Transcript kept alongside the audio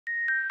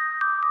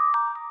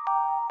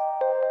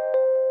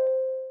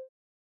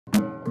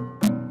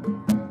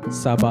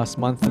Sabah's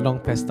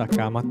month-long Pesta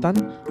Kaamatan,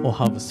 or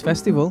Harvest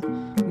Festival,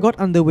 got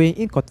underway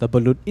in Kota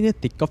Belud in the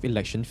thick of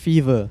election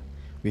fever,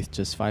 with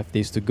just 5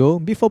 days to go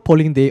before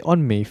polling day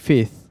on May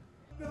 5th.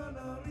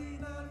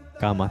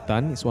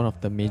 Kaamatan is one of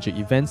the major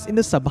events in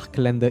the Sabah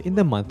calendar in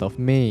the month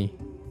of May.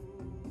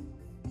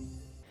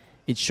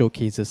 It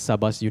showcases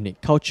Sabah's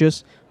unique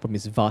cultures from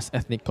its vast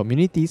ethnic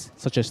communities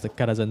such as the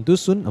Kadazan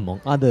Dusun,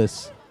 among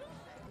others.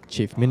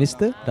 Chief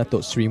Minister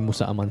Datuk Sri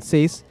Musa Aman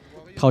says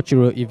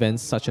cultural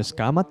events such as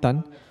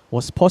Kaamatan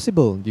was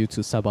possible due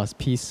to Sabah's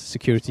peace,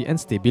 security and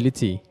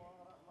stability.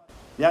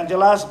 Yang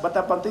jelas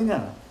betapa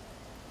pentingnya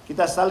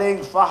kita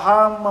saling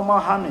faham,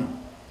 memahami,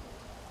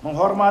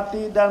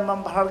 menghormati dan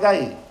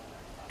menghargai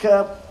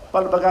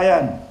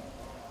kepelbagaian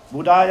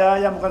budaya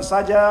yang bukan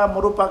saja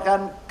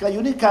merupakan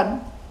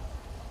keunikan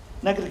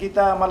negeri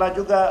kita, malah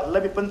juga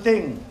lebih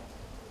penting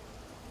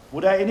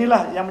budaya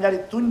inilah yang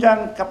menjadi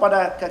tunjang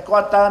kepada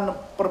kekuatan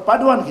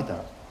perpaduan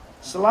kita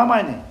selama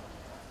ini,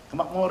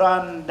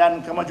 kemakmuran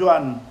dan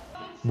kemajuan.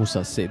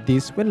 Musa said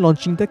this when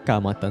launching the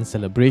Kaamatan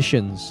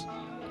celebrations.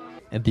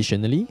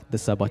 Additionally, the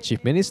Sabah Chief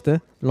Minister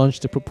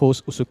launched the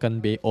proposed Usukan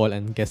Bay Oil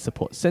and Gas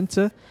Support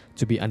Centre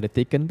to be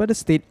undertaken by the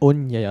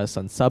state-owned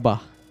Yayasan Sabah.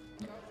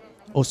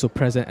 Also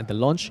present at the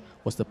launch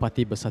was the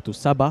Parti Bersatu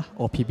Sabah,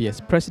 or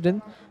PBS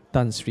President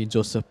Tan Sri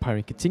Joseph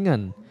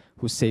Pariketingan,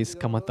 who says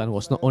Kaamatan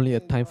was not only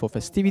a time for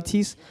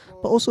festivities,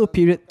 but also a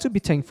period to be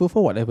thankful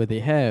for whatever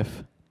they have.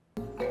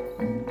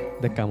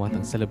 The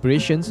Kaamatan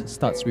celebrations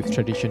starts with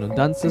traditional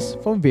dances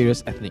from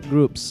various ethnic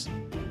groups.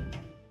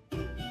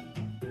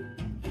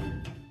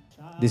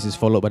 This is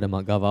followed by the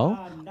Magavao,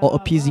 or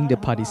appeasing the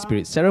party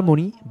spirit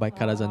ceremony, by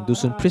Kadazan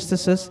Dusun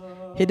priestesses,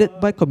 headed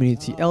by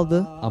community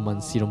elder Aman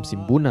Sirom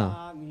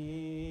Simbuna.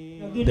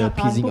 The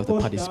appeasing of the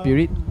party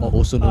spirit, or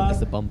also known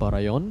as the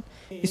Bambarayon,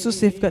 is to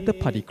safeguard the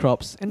party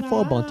crops and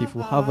for a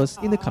bountiful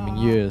harvest in the coming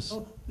years.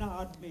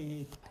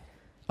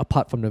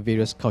 Apart from the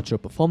various cultural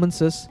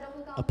performances,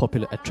 a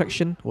popular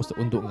attraction was the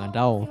Unduk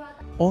Ngadao,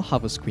 or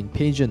Harvest Queen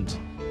pageant,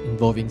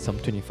 involving some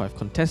 25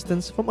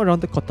 contestants from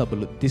around the Kota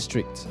Belud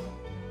district.